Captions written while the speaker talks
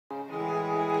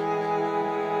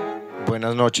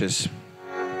Buenas noches.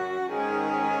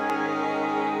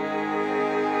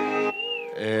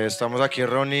 Estamos aquí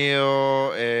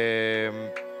reunidos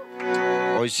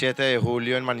hoy 7 de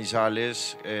julio en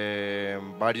Manizales,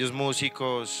 varios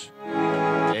músicos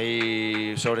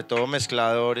y sobre todo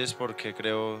mezcladores, porque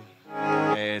creo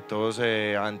todos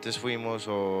antes fuimos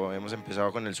o hemos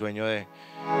empezado con el sueño de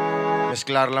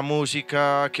mezclar la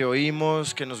música que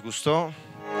oímos, que nos gustó,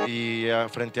 y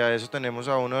frente a eso tenemos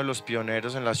a uno de los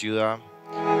pioneros en la ciudad.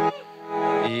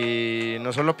 Y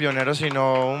no solo pionero,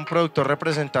 sino un productor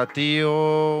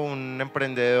representativo, un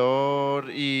emprendedor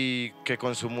y que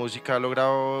con su música ha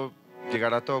logrado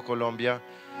llegar a todo Colombia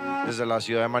desde la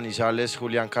ciudad de Manizales,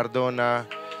 Julian Cardona.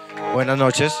 Buenas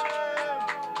noches.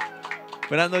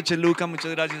 Buenas noches, Luca,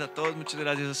 muchas gracias a todos, muchas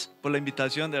gracias por la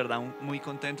invitación, de verdad muy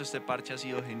contento, este parche ha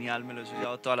sido genial, me lo he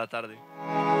estudiado toda la tarde.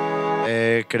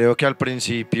 Creo que al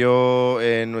principio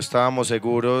no estábamos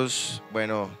seguros,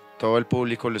 bueno, todo el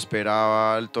público lo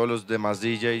esperaba, todos los demás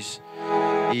DJs,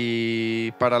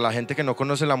 y para la gente que no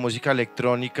conoce la música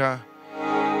electrónica,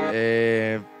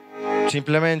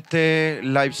 simplemente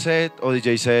live set o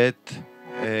DJ set,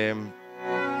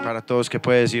 para todos, ¿qué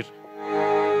puede decir?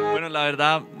 Bueno, la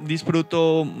verdad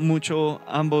disfruto mucho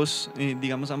ambas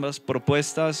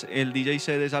propuestas. El DJ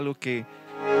set es algo que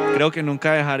creo que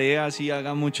nunca dejaré, así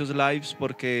haga muchos lives,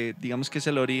 porque digamos que es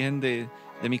el origen de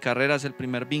mi carrera, es el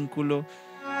primer vínculo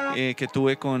que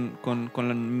tuve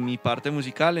con mi parte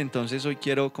musical. Entonces hoy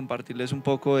quiero compartirles un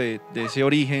poco de ese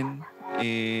origen,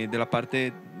 de la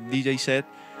parte DJ set,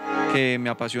 que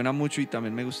me apasiona mucho y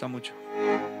también me gusta mucho.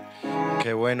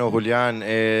 Qué bueno, Julián.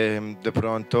 De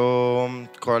pronto,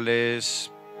 ¿cuál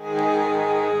es,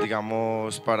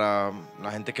 digamos, para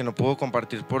la gente que no pudo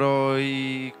compartir por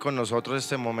hoy con nosotros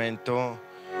este momento,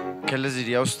 qué les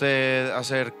diría a usted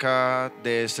acerca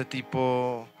de este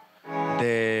tipo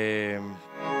de,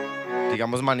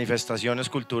 digamos, manifestaciones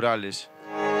culturales?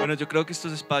 Bueno, yo creo que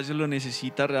estos espacios lo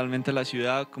necesita realmente la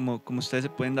ciudad. Como ustedes se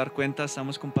pueden dar cuenta,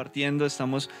 estamos compartiendo,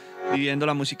 estamos viviendo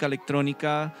la música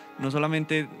electrónica. No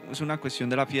solamente es una cuestión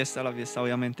de la fiesta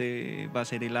obviamente va a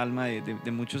ser el alma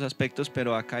de muchos aspectos,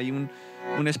 pero acá hay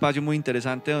un espacio muy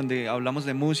interesante donde hablamos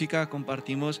de música,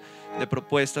 compartimos de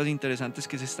propuestas interesantes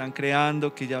que se están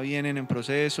creando, que ya vienen en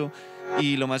proceso,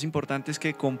 y lo más importante es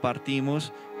que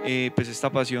compartimos pues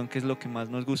esta pasión, que es lo que más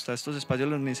nos gusta. Estos espacios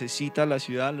los necesita la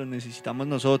ciudad, los necesitamos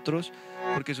nosotros,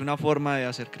 porque es una forma de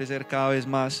hacer crecer cada vez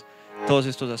más todos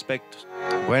estos aspectos.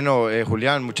 Bueno,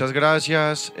 Julián, muchas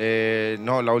gracias.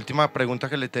 No, la última pregunta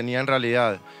que le tenía en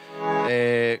realidad,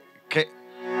 ¿qué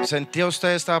sentía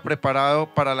usted estaba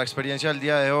preparado para la experiencia del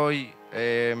día de hoy?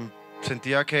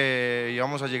 ¿Sentía que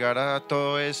íbamos a llegar a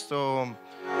todo esto?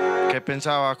 ¿Qué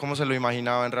pensaba? ¿Cómo se lo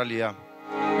imaginaba en realidad?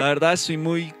 La verdad estoy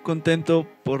muy contento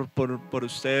por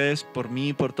ustedes, por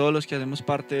mí, por todos los que hacemos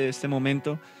parte de este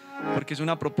momento, porque es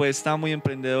una propuesta muy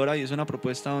emprendedora y es una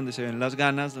propuesta donde se ven las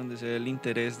ganas, donde se ve el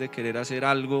interés de querer hacer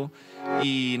algo,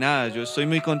 y nada, yo estoy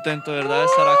muy contento de verdad de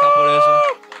estar acá por eso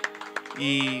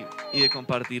y de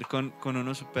compartir con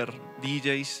unos super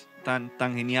DJs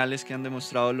tan geniales que han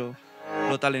demostrado lo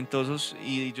talentosos,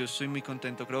 y yo estoy muy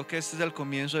contento. Creo que este es el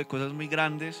comienzo de cosas muy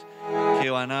grandes que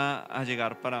van a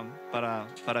llegar para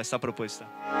esta propuesta.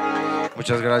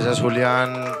 Muchas gracias,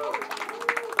 Julián,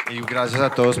 y gracias a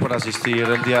todos por asistir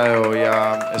el día de hoy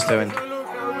a este evento.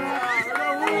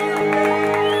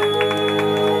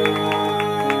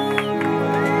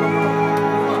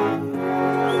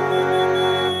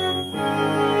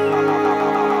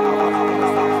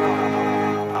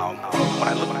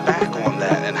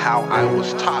 How I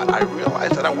was taught, I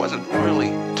realized that I wasn't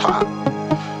really taught,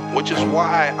 which is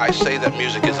why I say that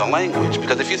music is a language.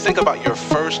 Because if you think about your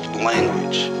first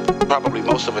language, probably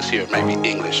most of us here maybe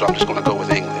English, so I'm just going to go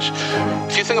with English.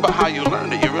 If you think about how you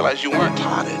learned it, you realize you weren't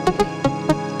taught it.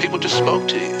 People just spoke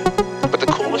to you. But the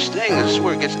coolest thing, this is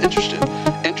where it gets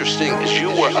interesting is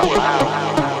you were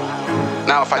allowed.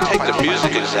 Now, if I take the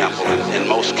music example, in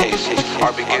most cases,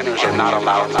 our beginners are not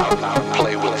allowed to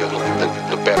play with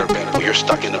the better beat. You're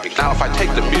stuck in the beat. Now, if I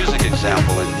take the music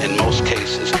example, in most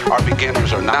cases, our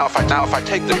beginners are not. Now, if I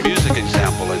take the music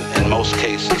example, in most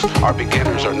cases, our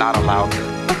beginners are not allowed to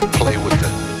play with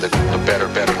the better.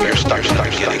 You're stuck in the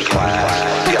beginning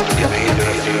class. You have to get handed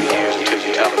a few years until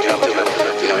you get to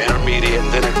the intermediate,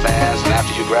 and then advanced. And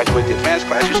after you graduate the advanced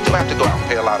class, you still have to go out and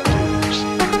pay a lot of dues.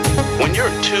 When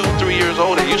you're 2-3 years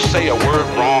old and you say a word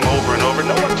wrong over and over,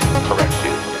 no one corrects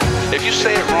you. If you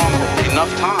say it wrong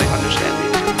enough time, they understand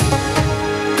music.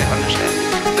 They understand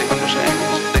music. They understand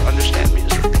music. They understand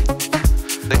music.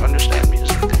 They understand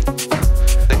music.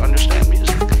 They understand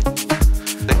music.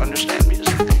 They understand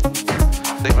music.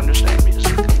 They understand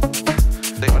music.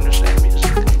 They understand music.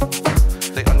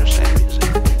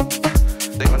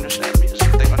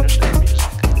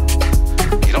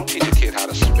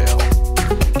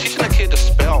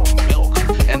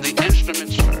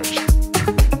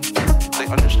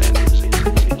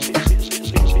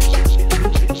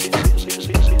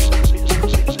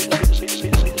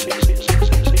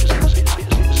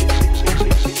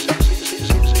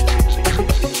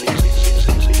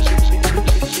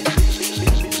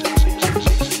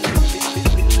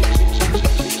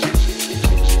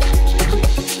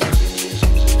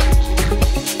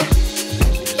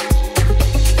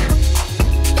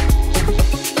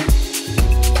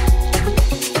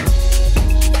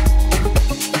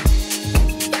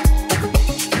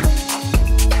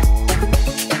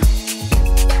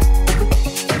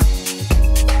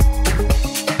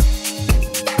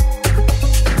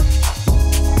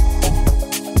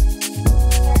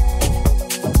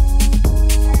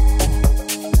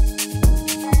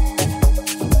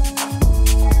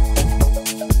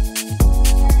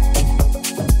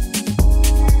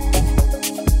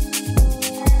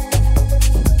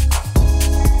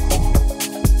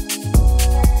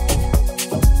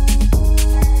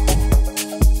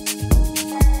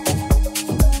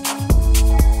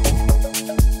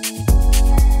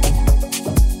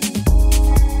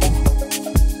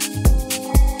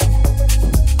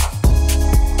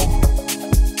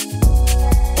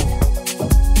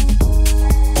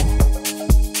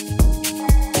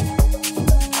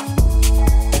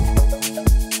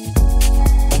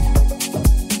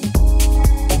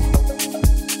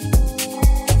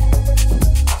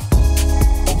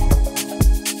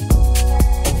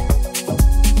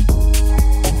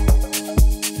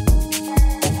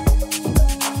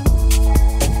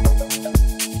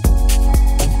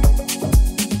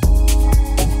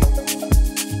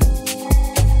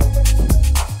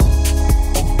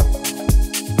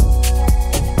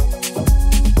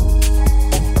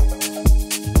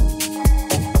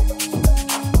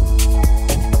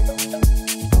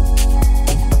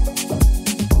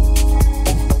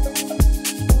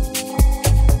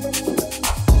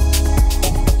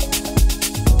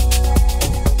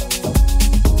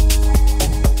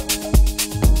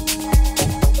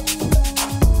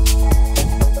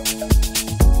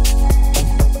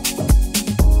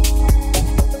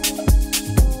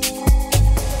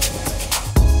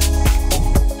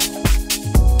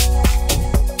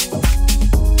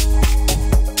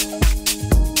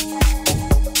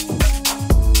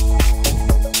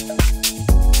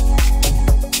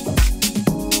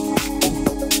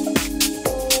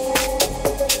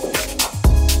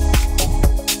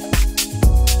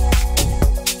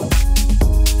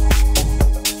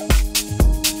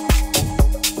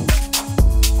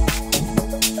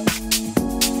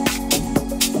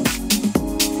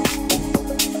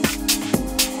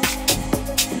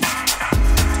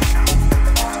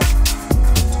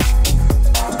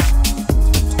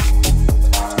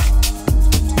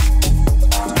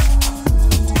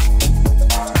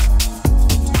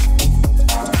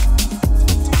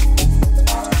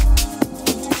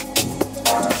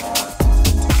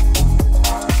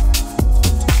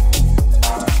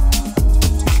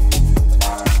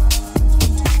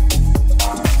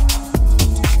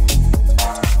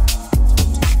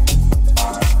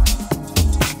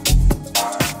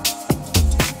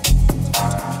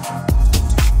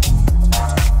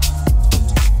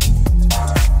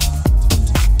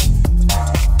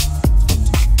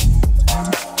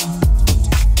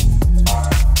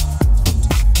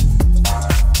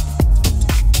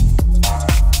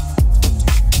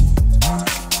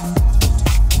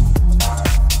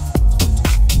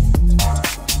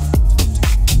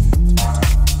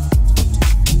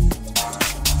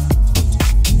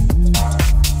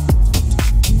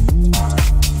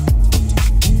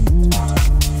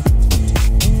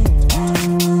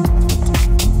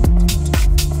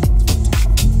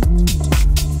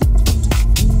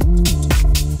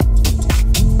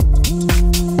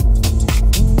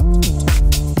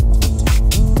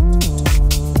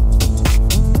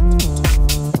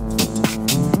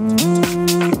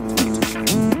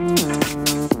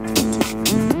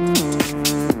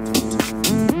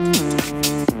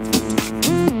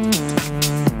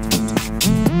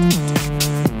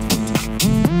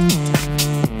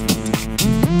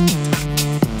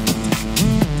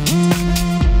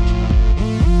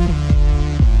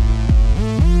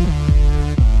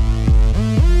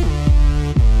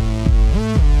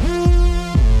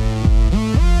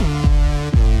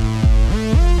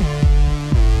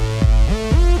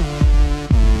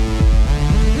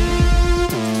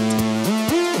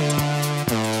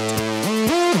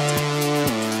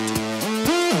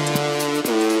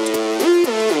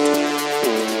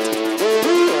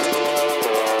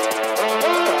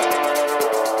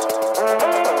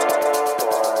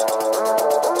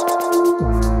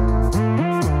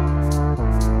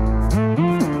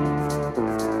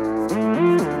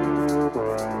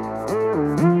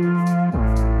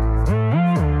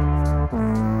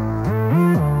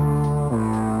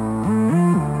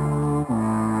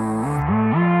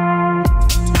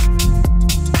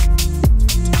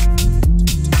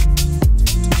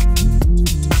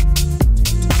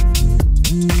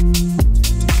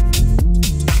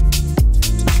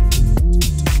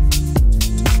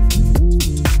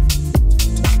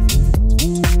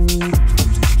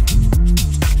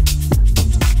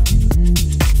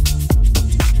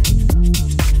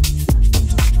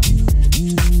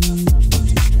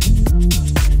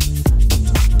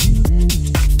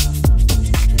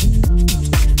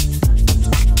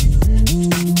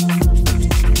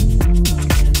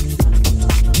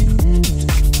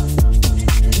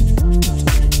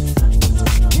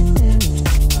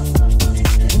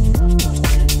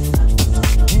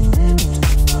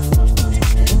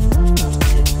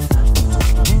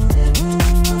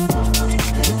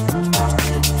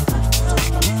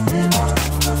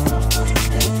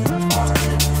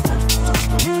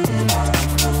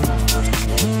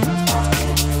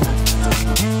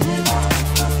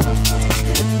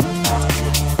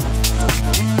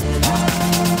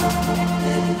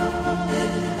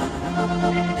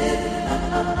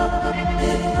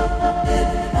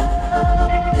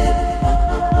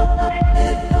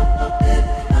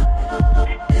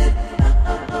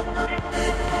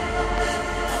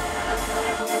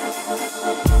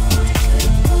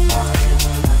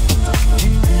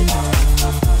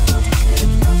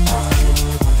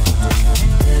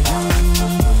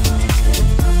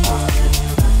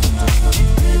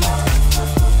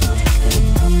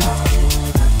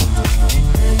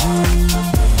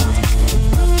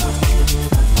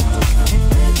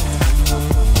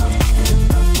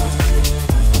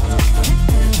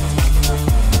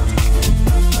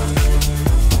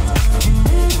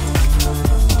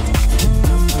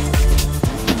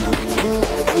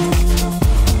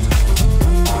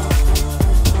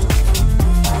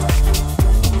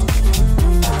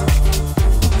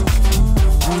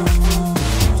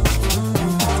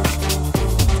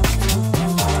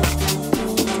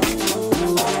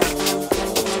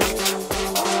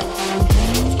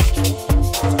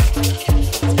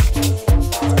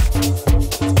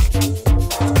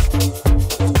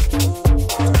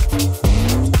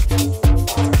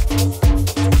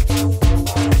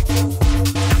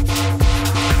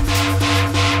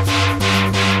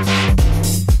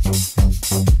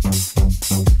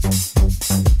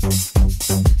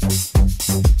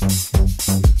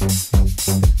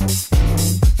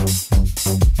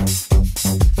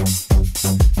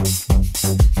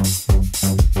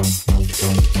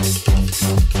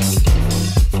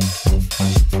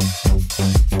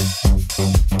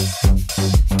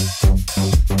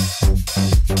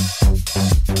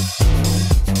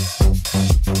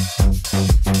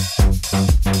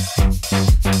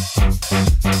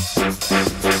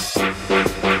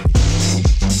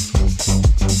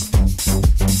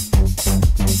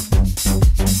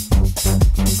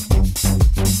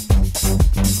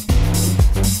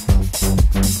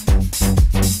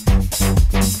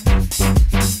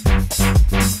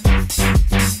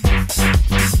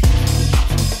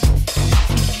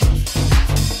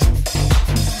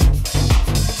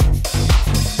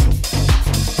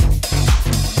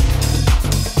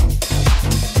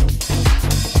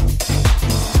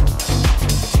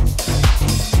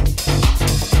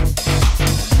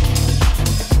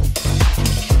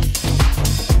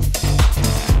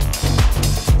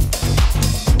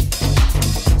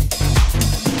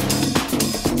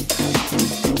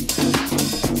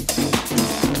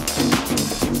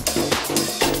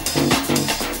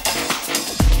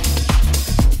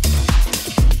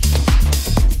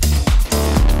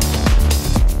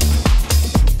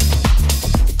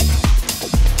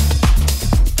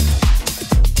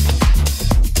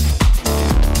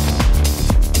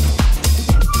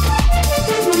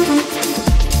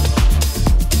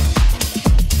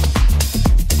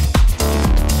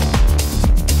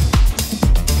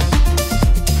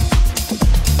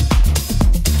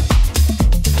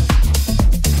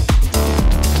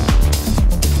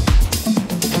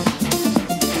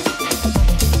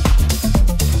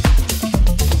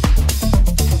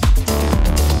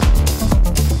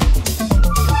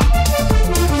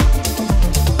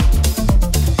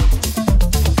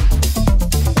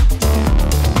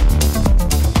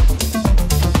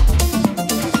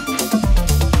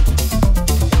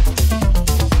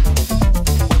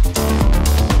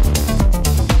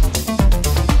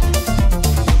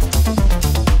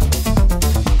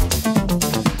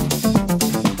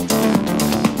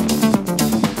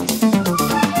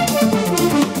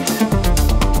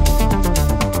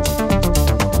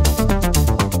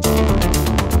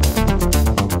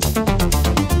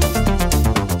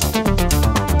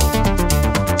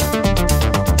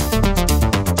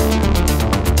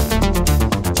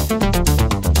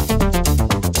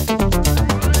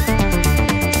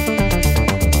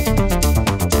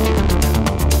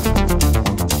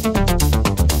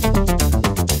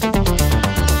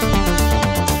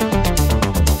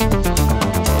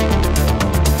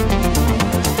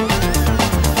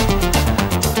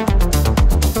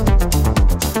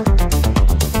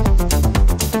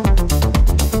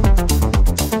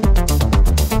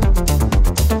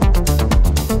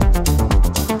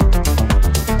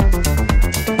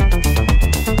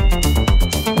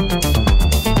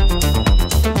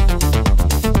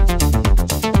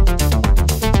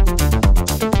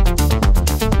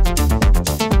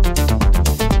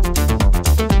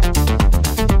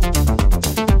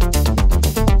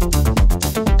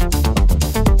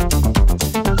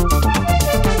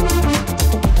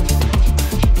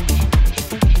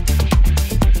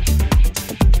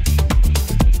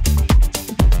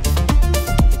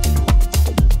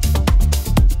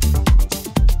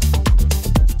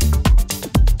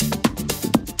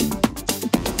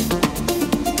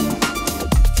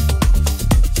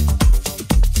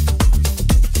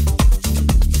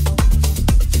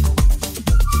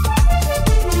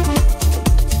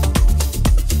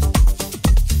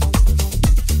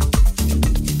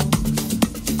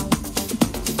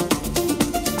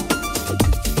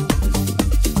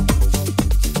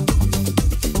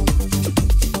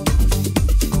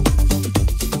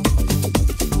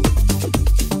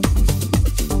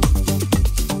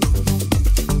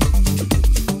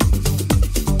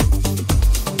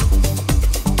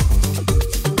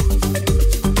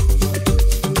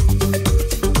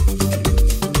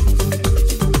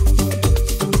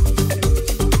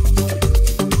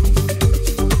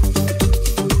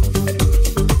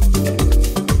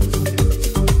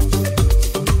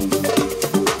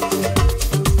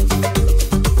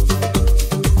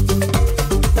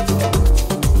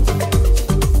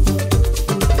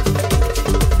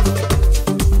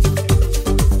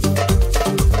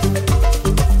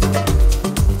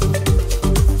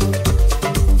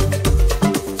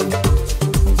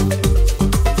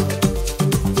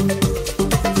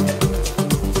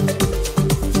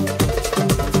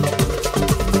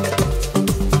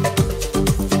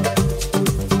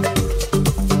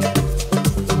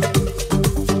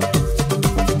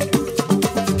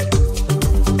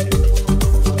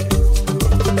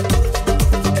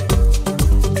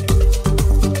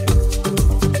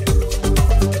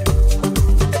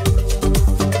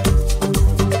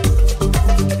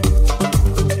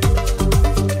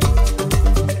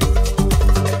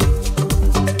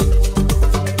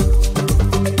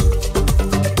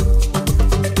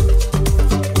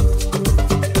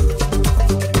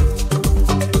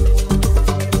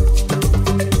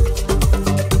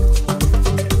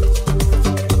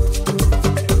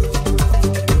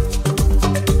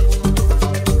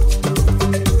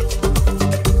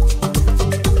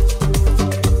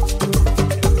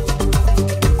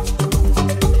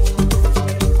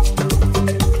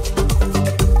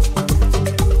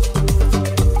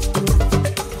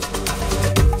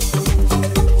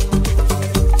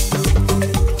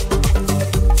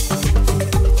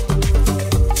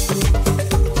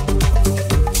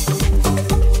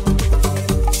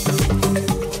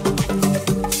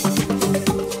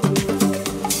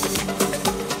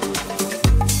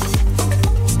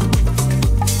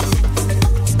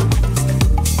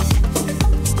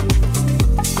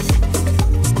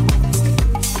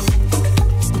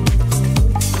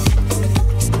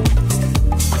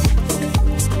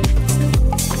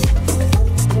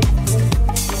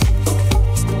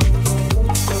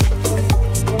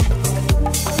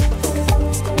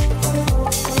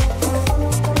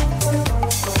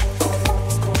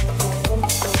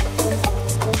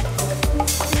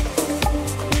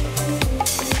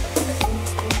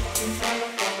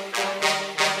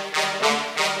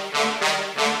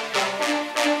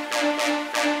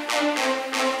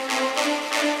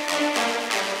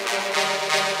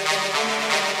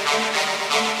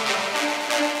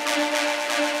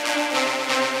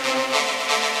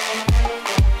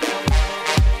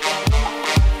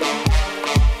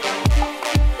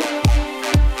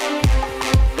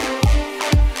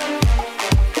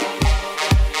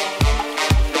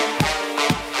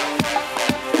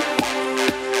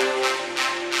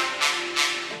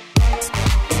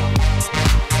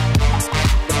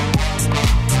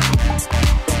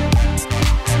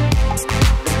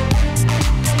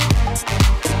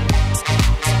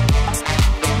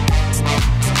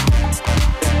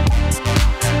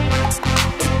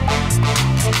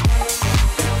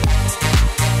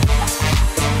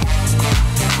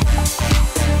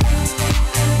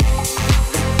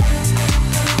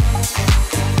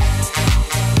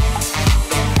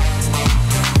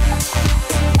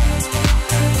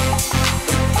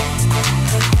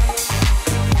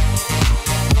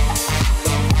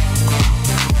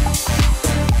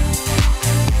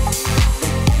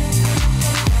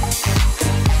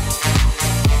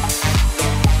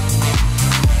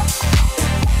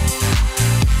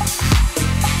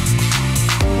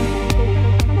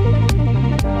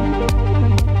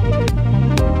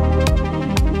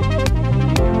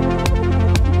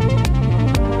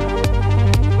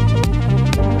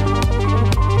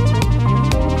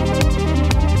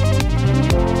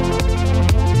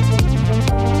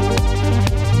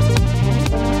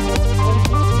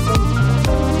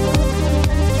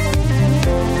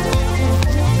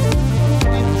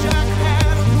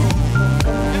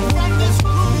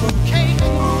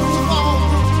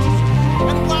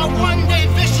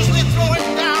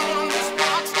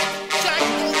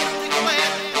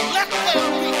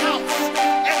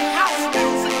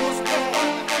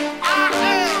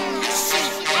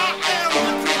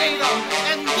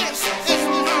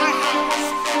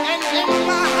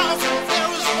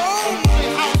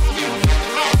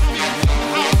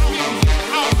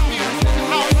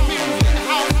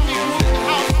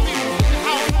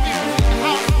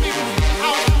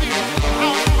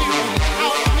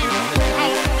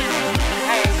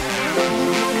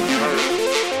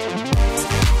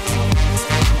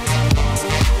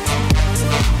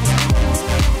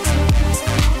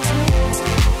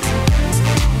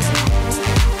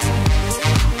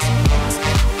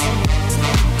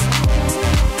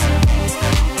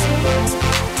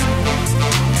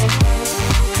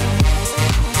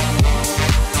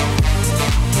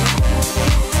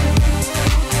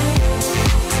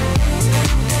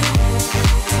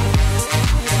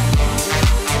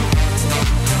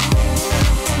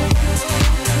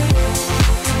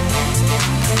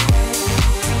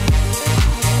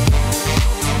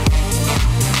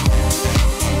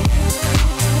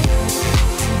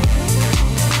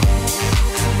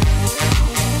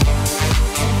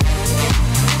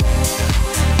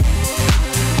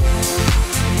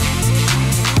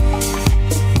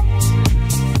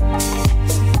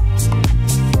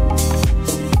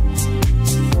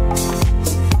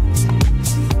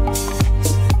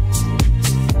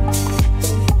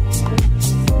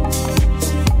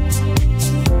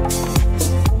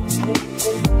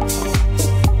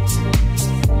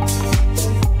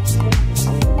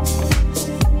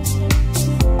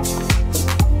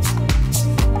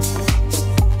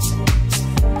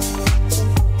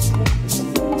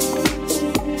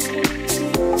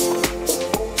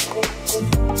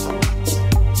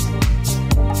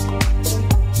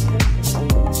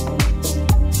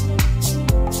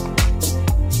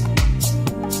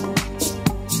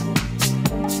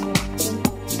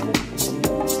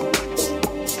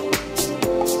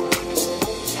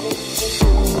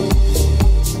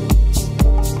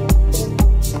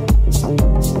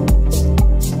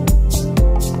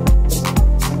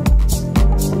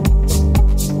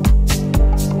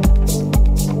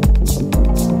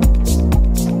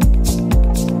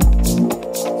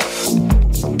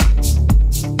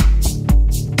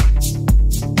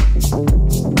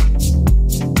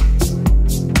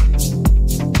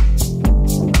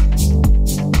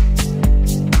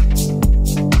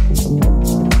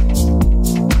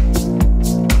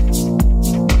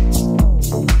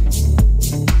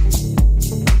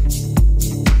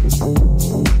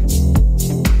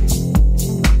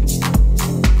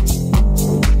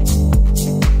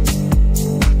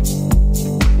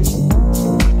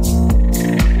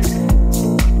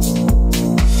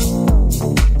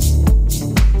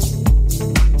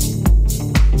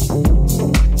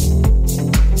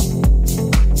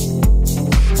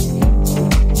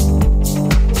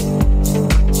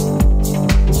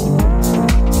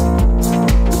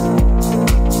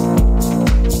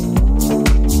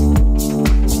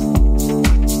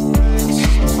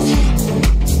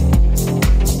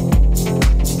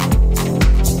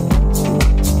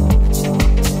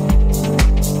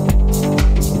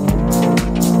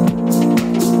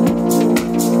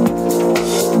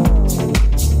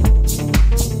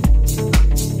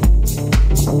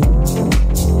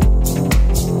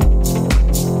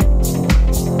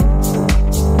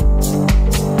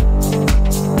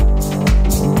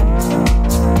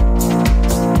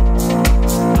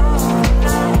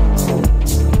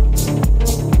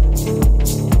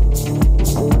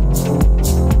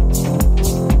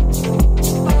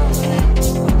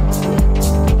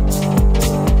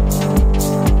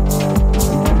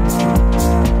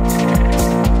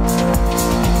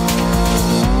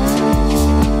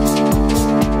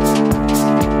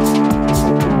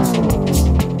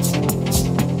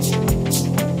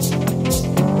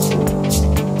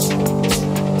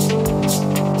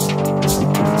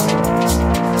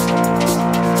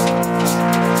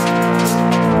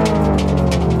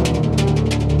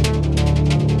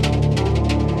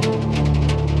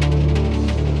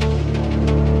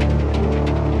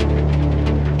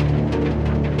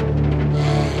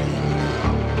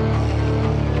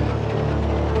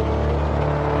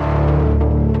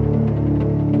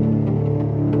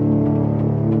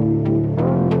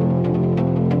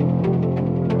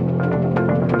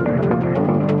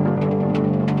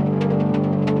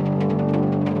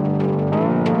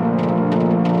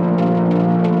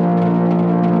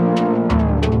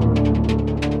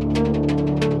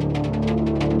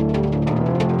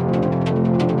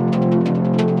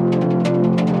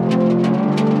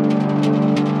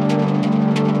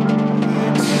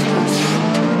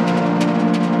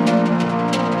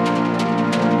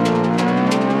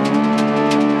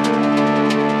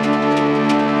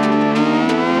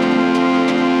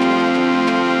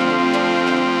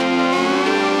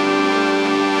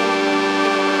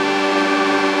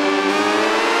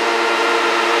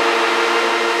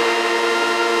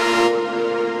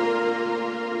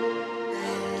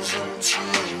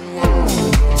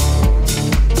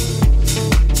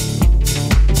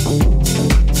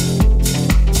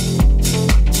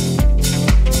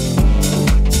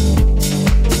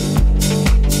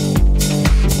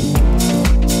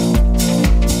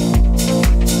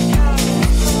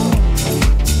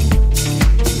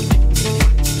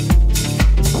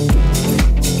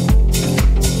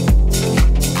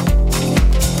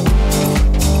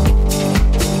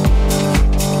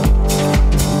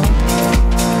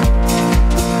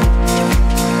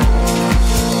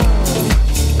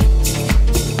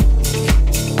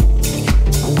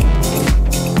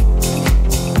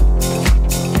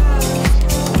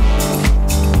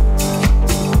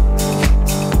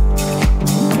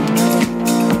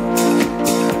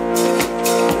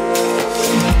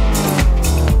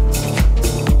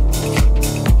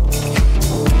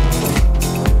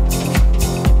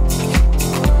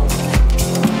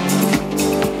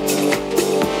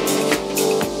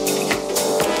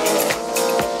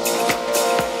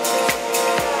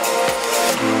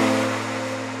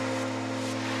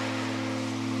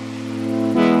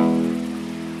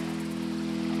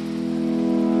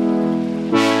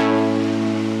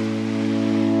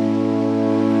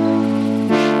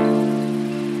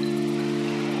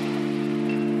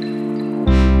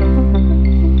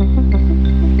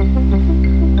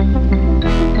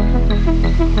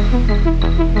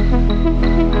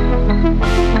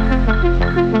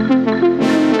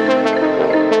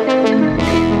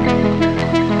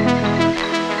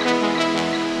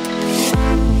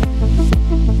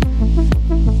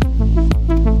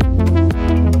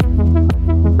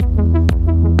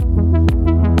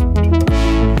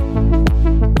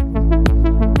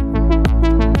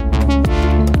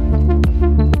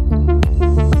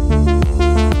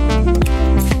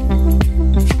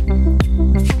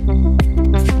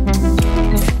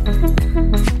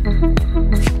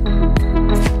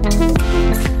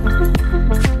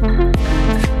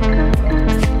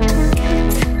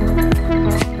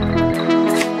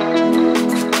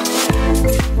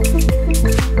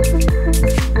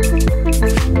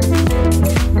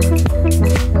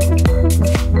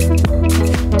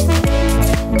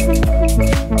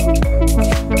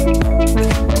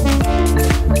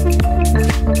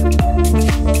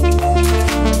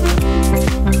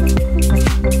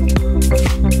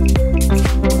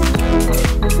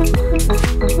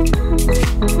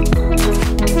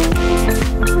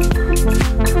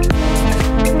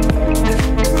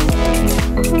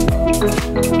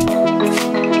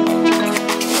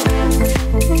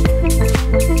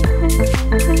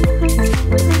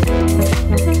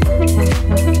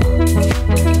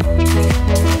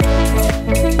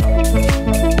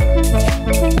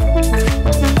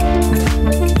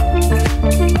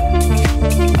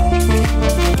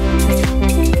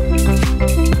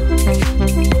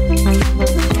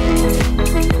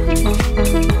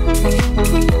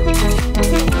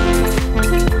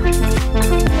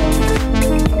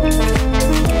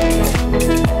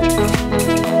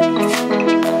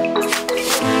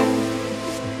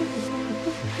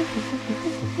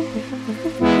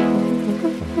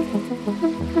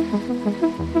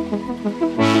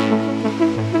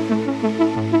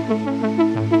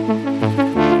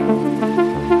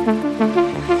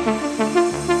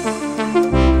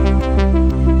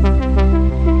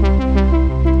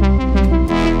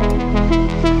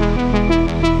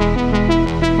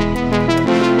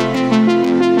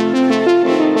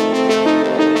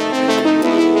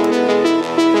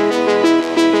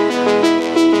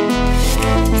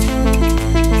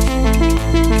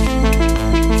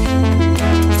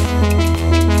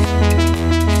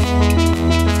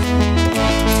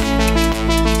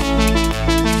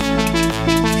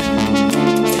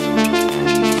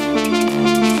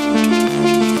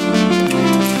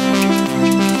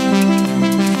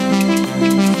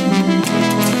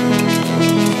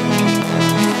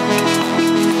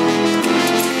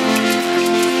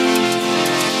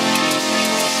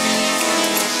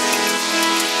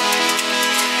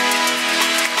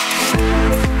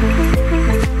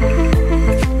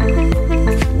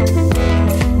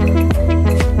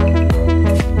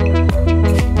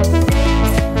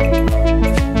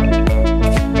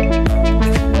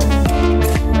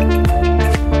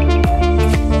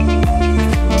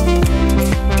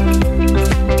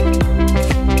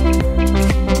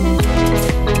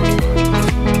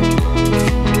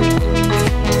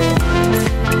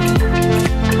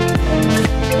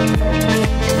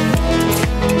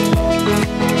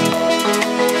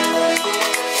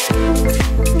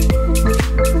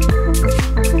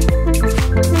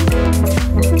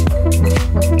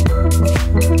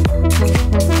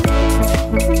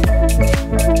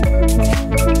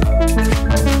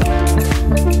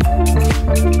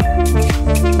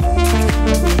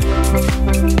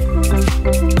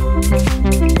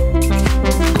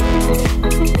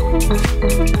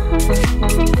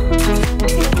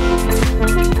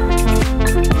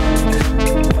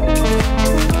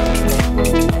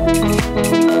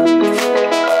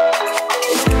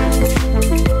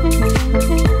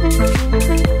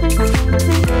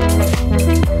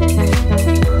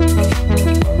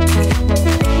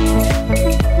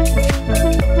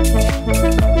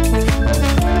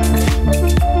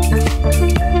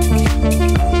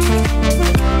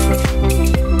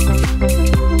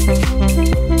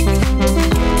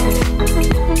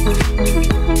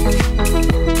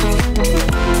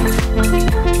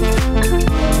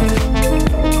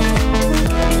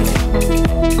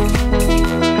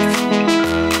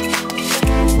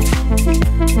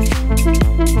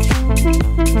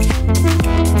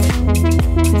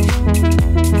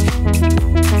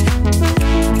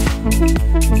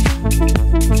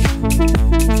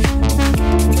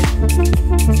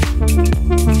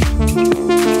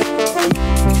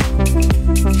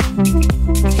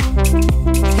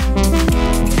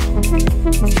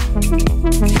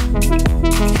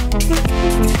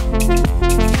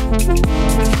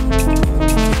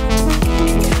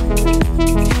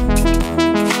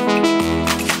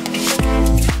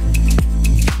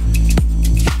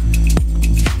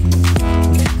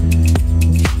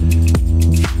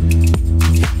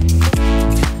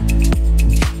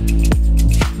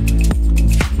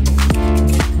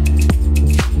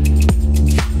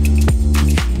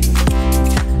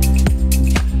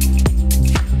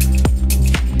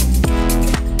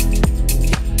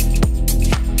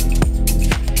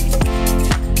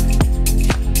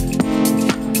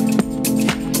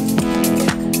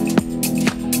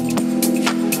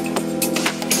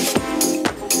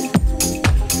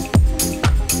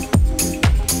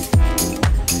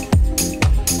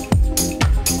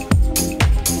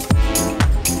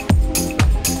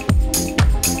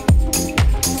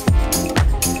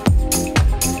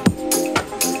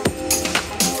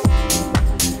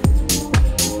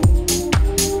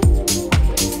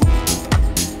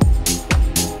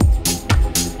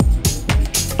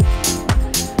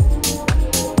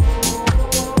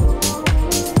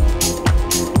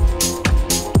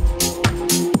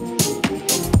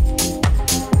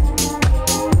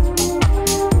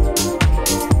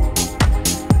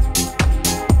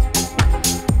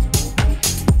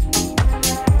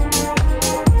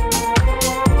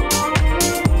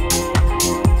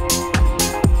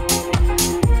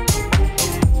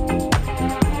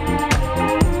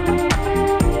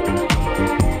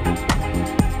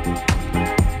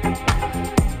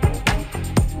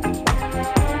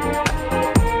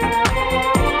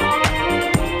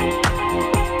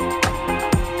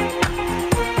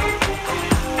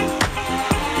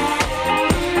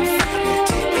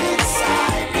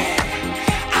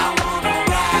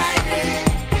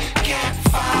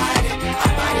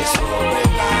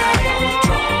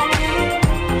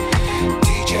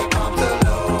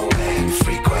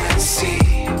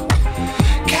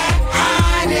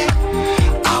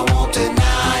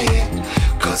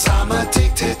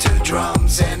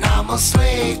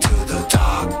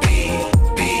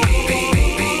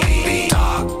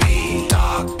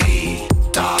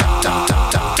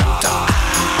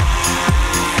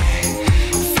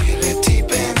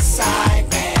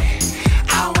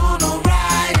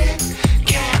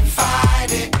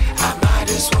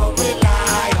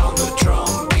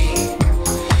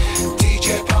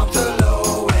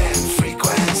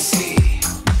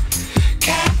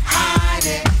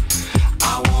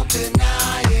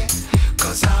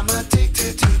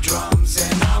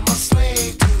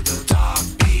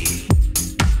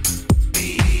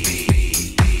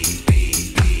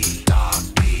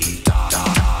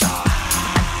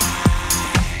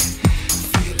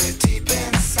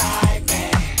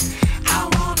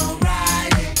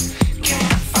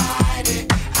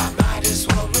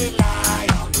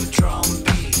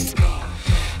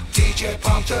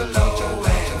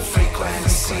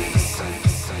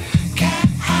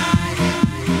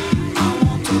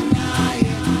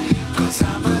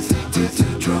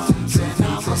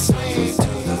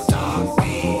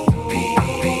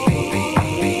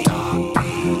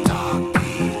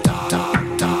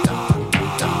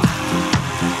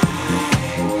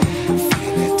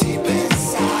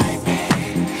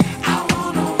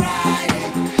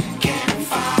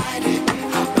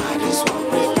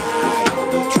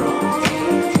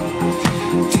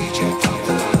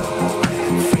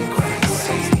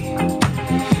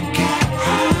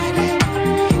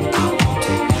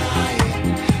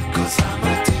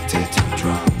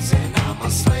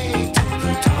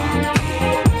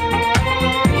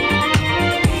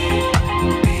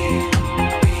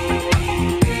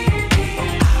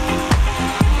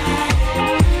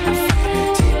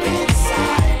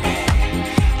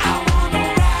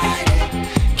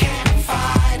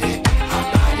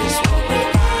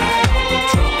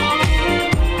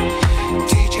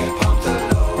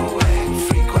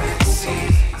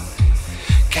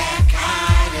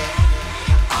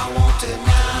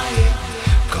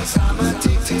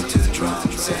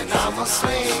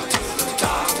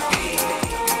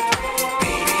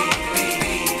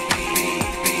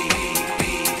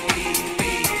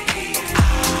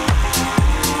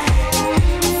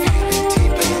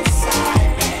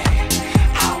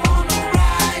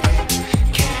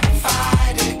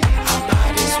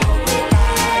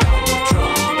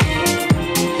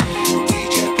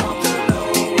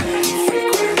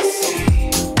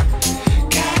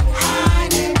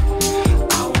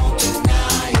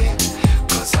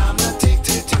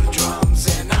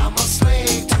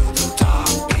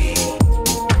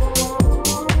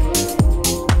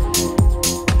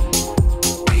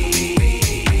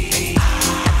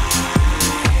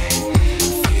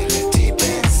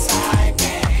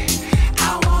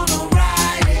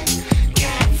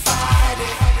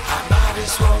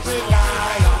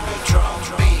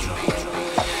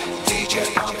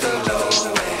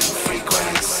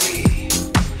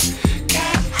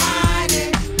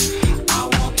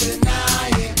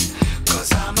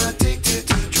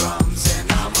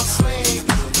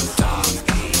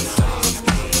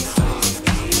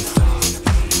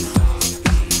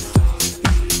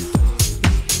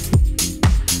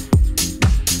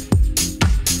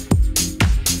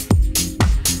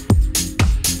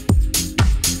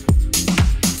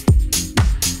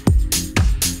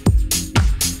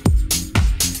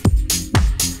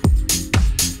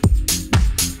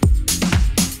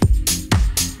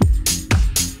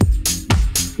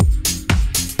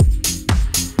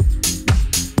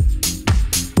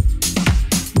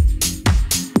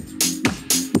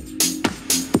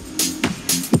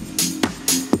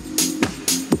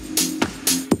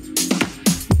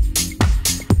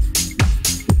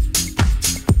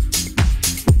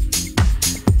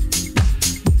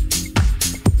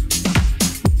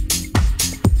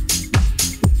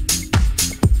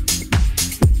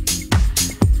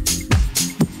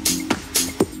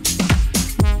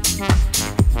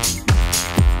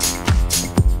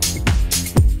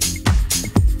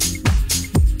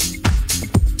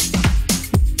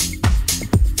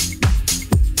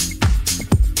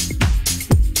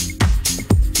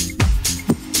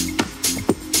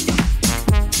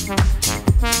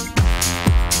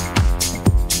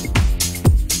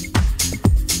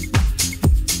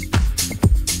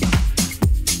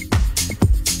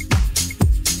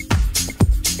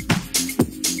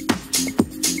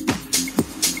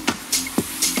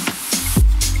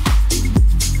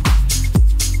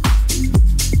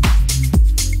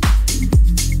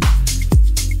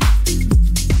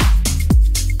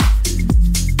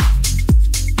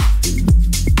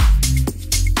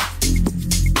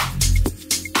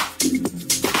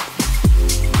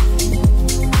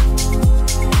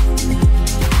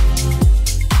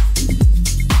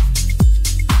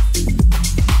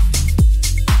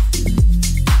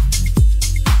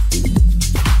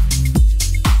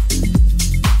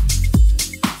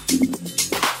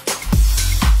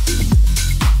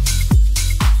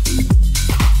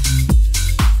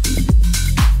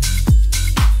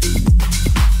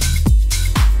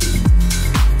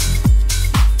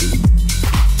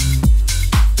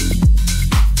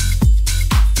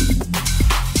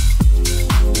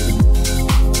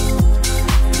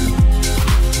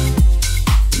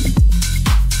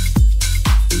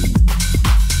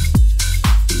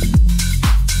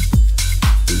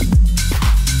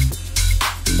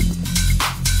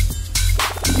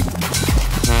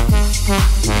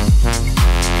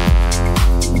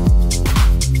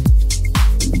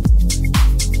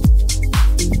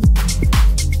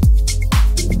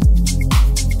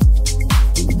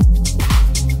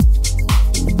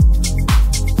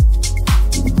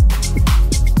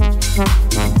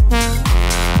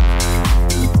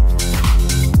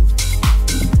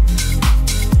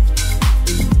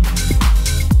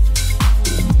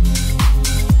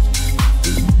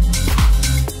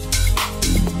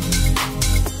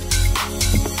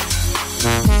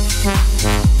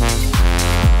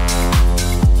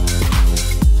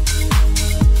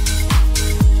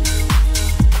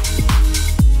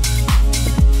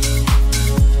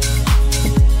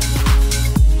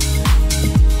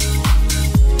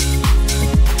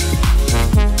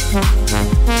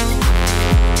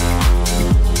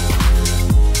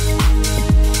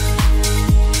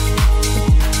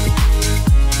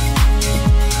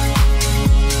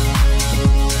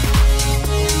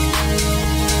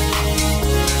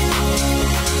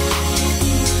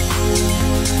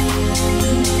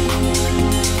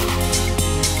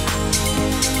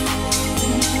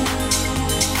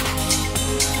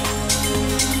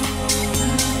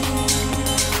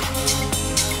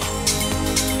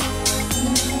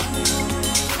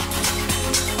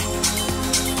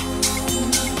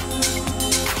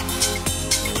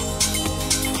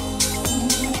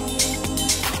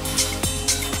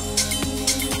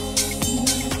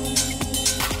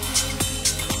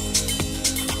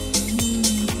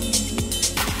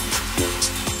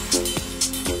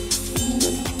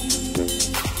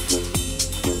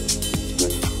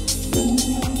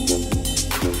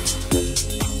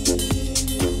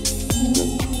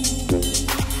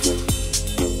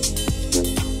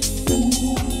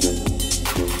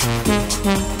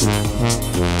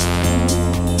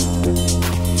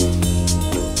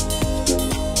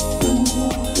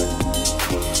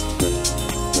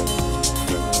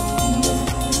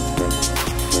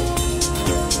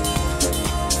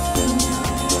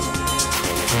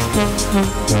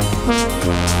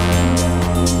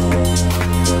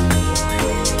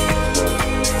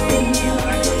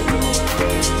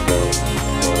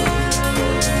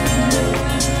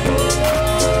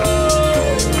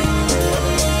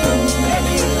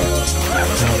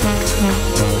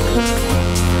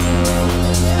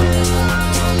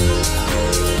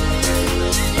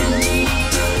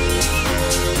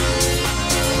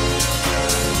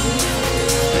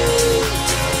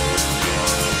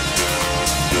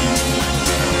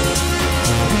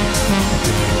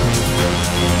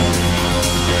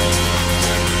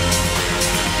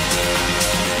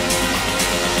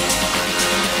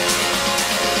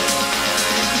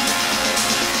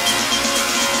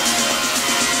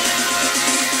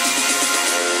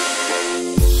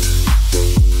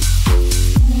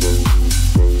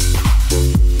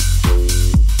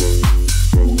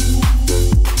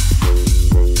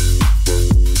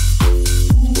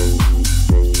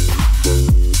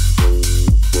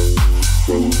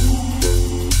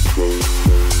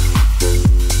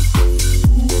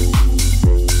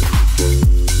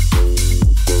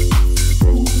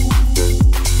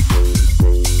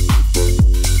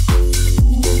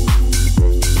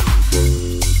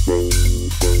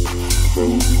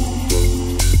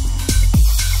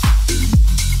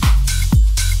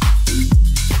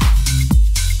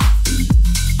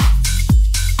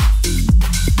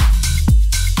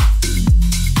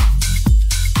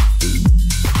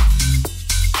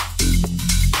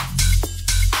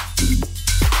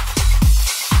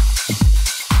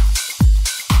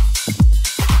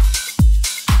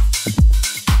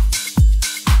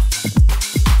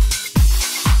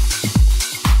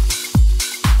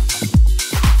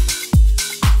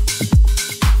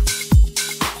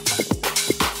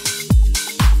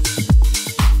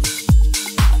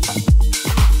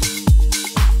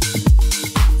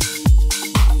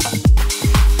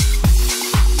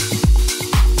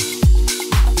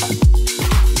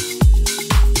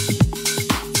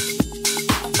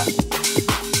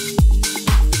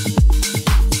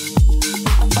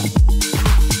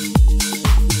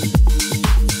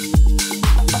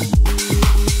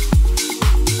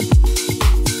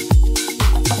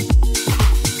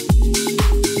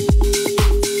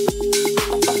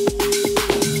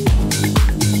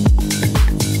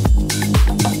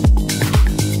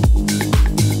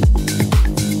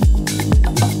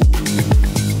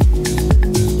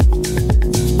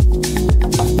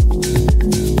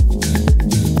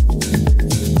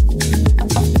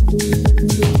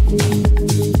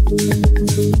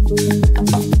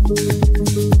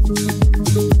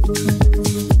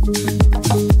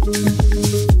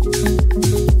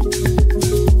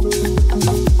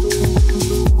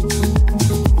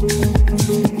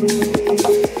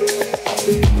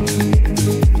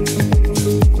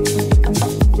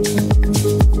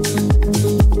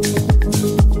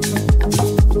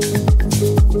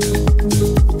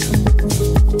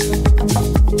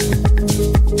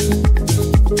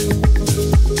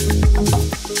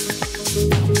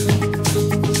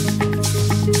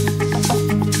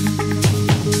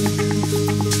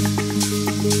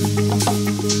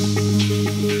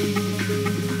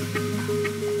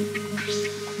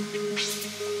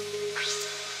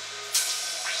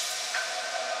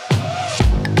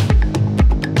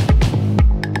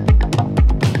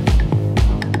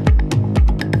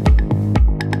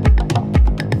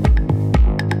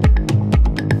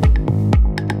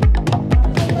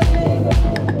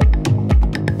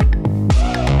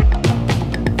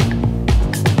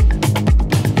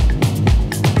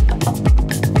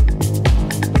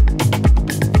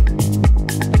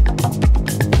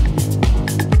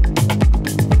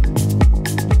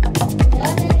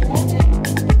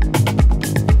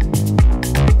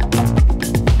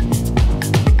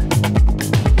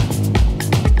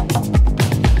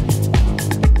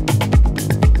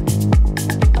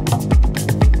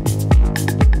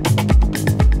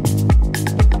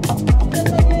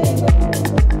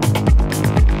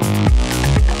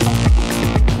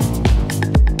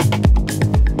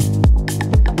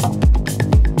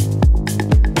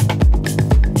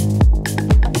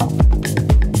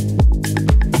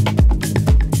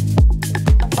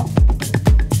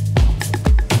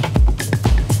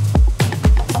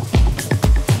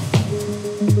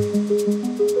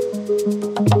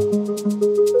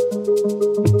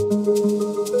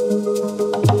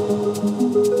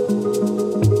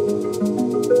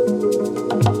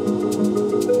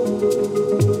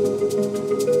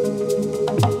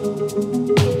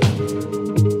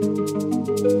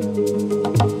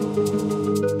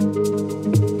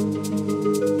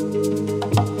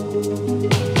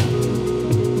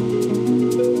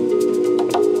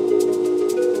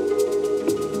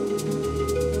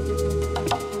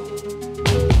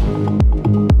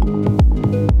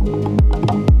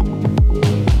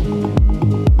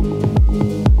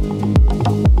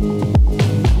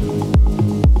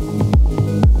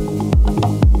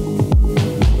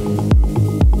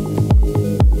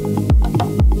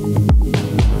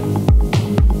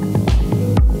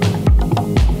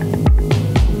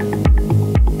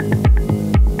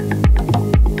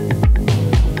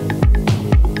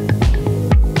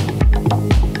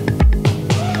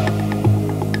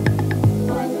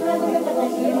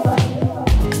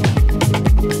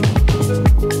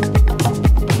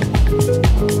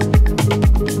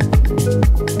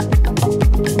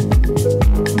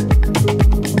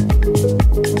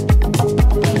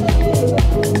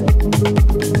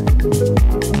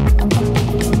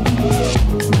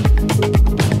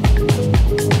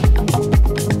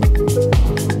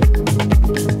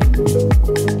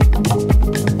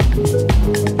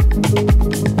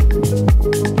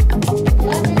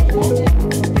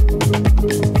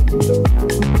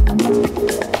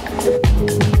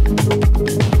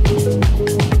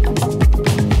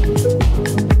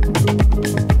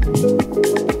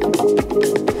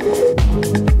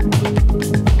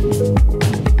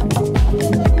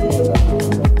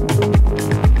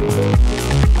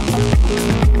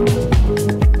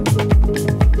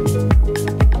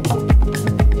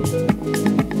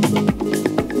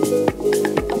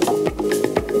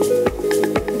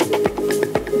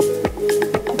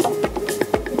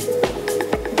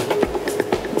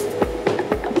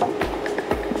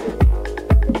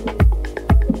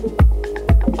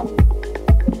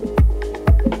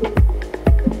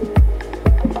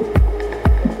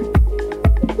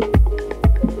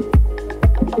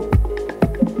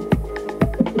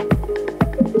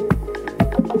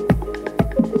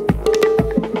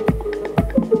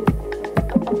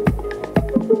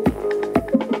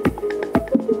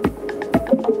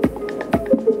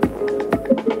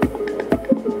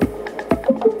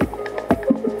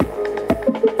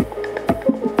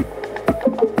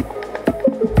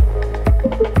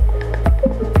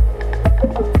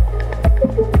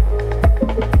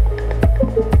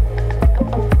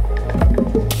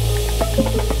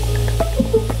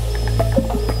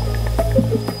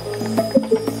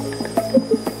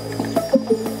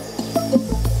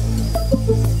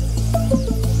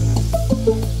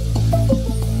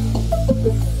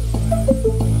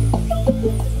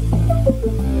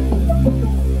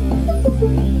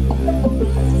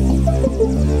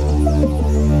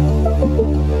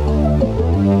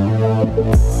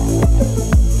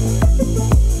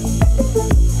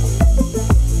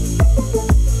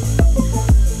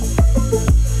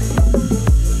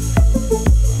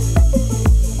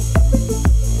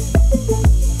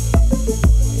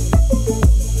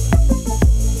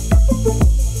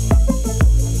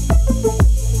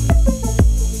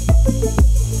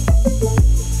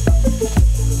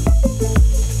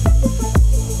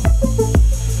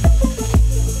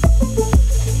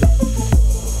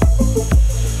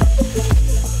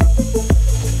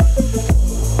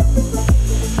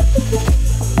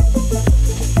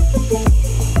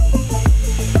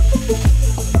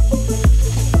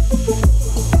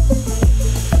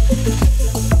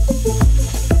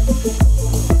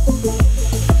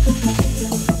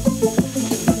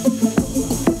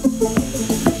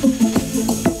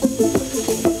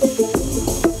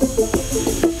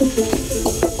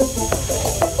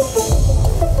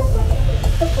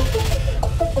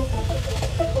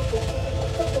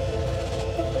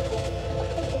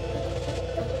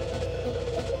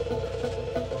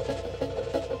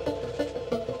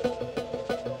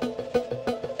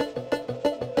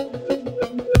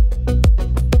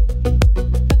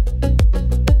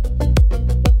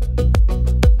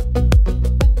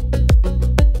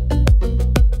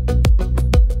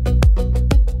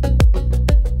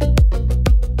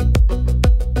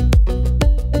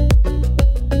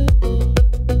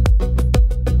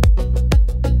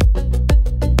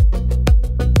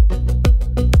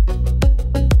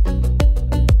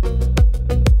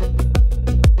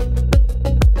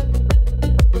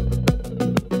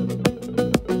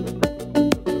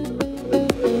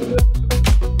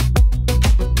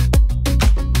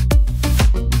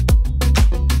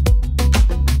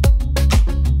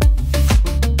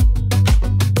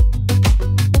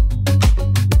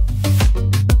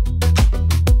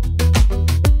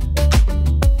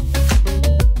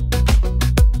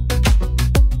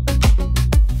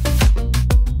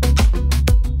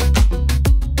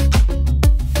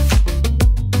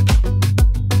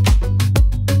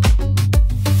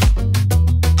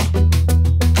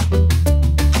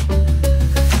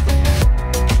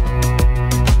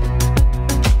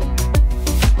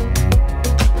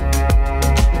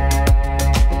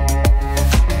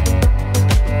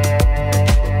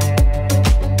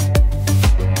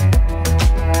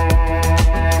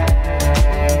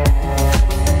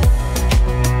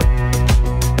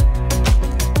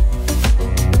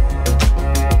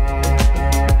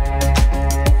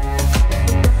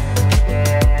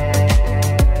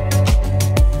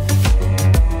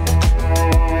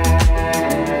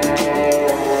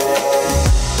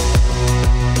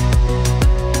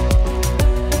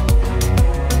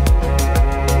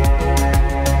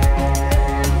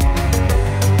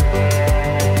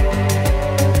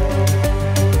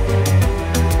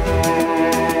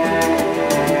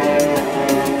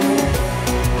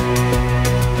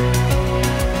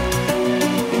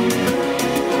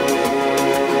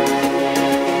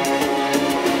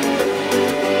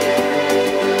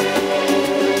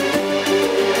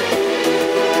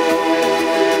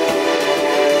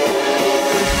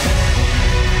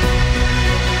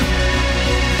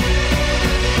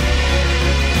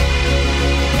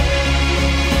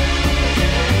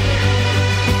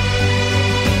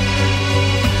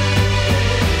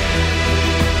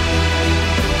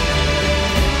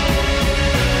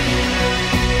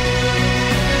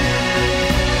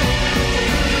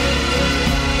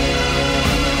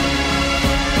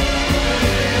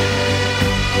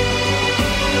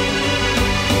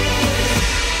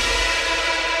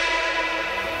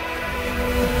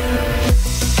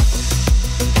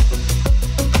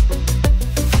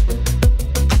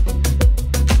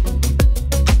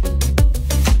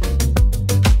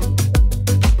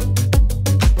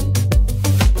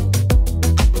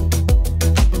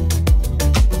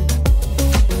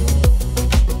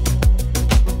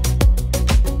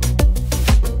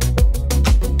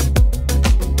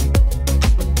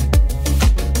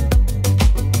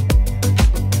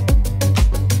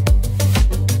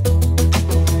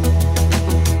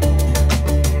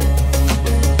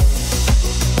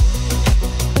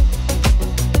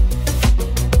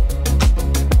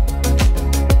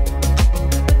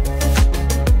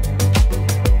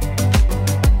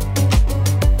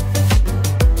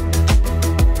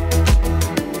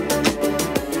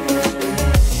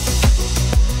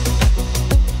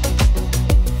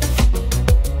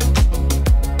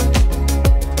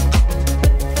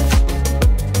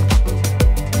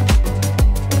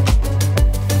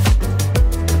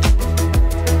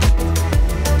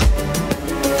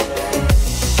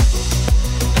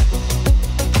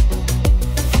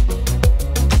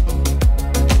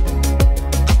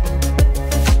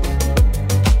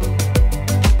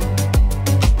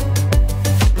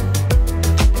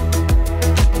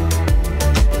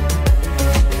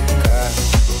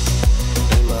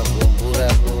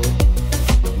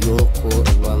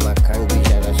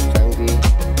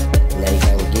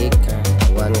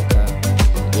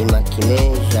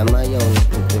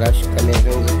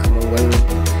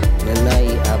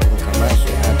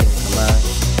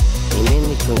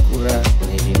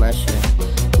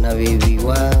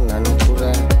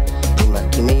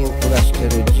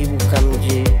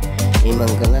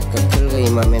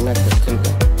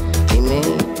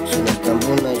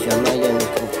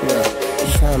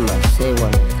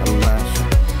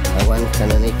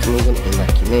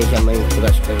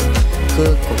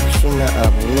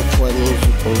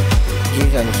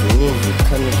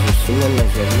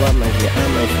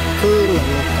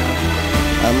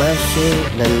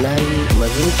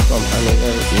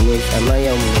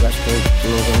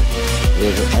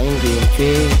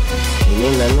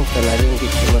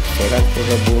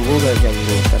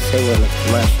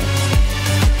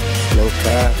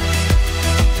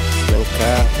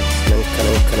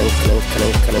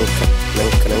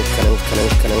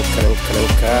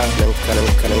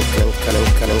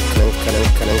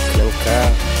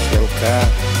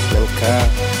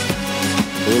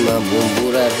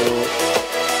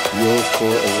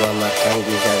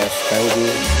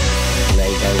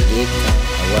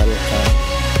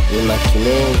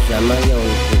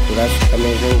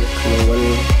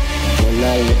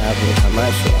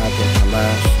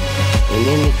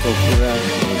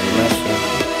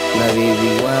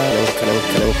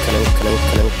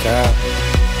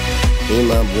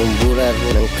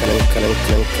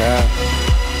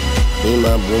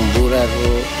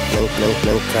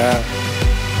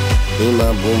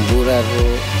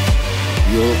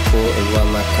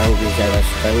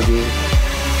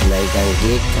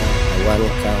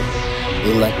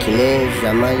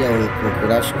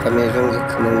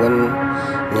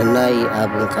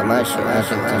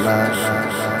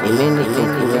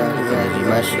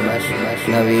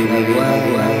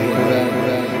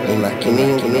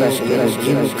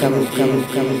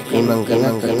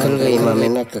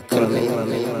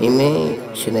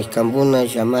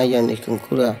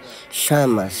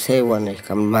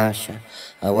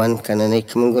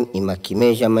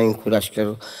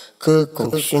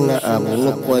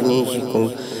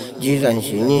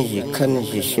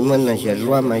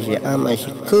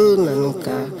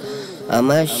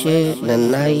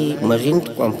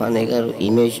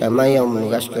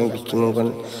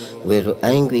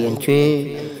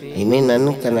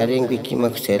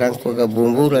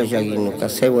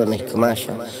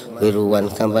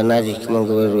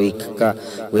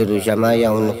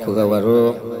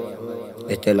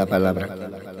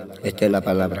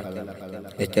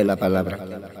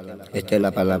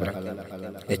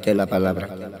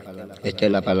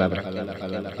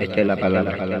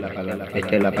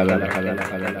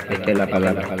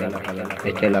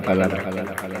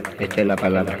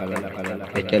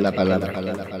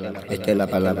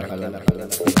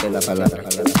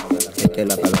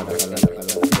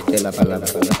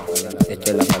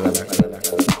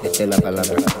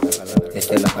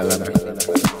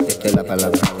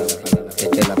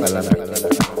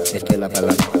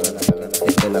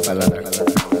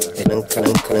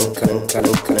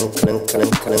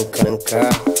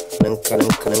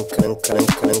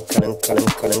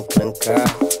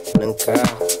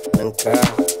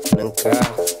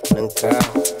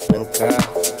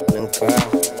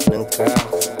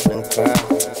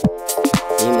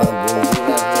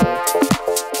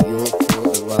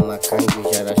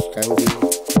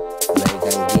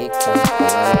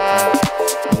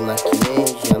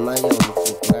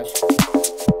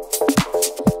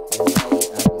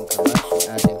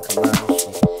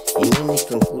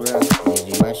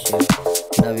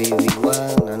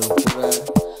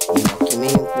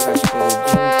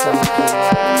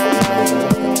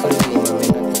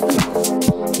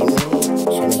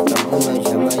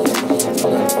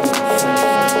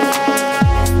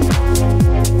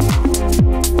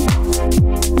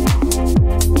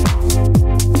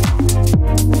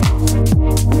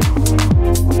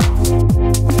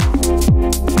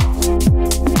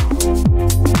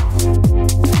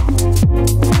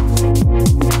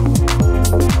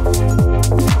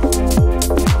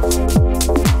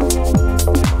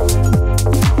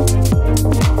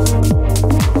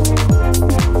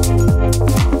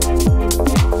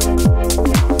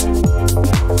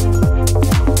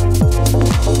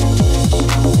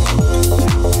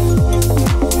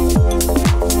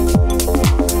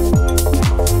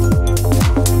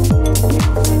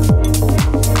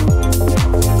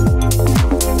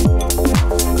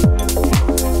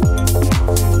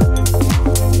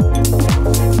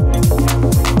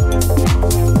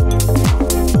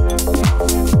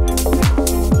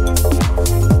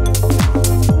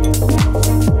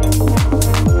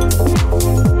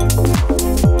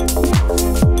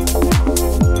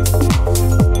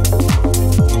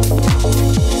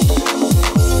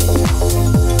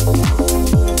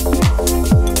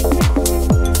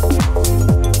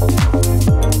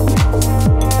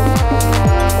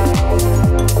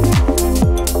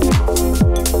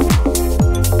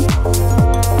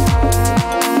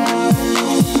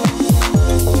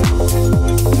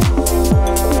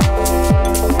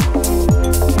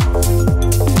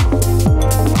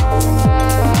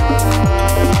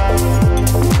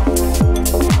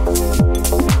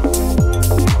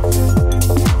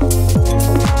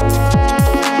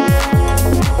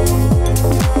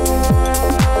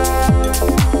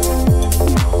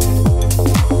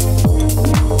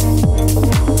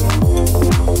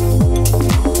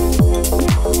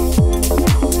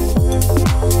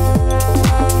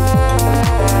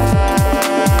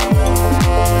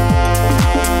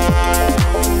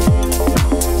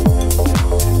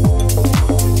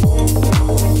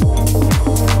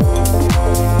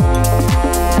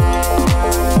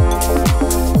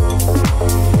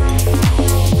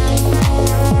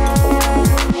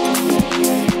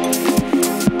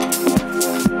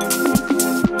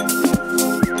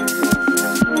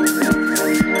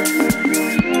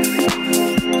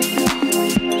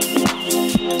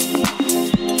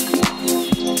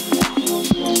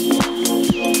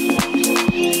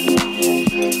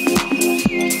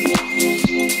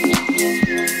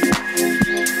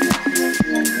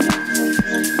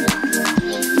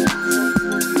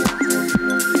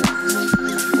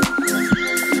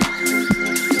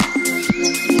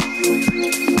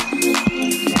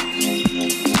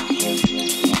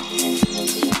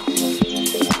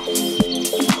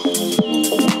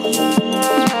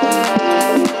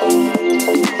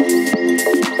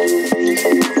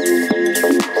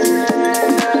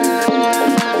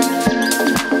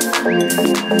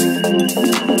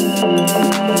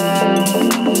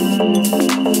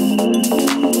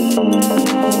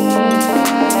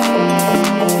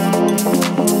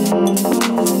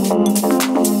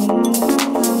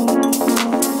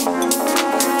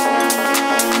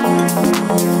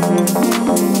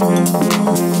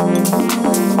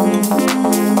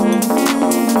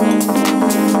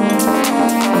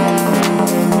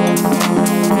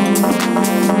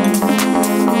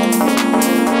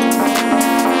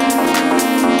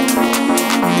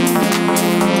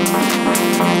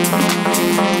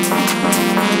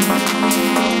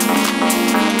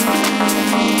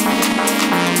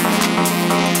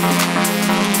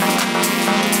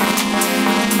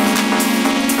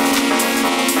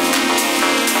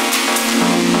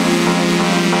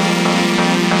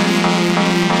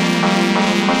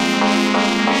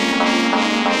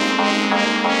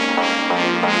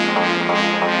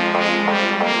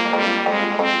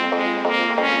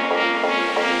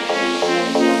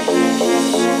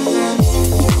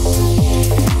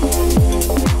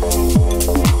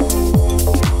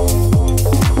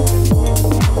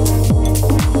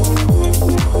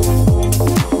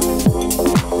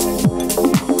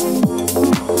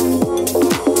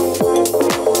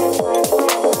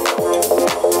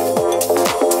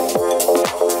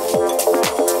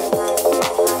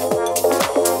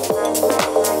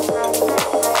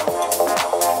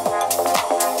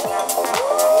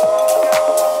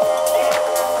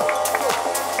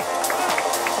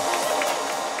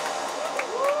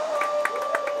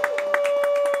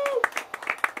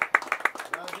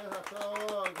 Gracias a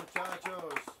todos,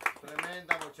 muchachos.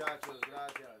 Tremenda, muchachos.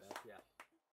 Gracias.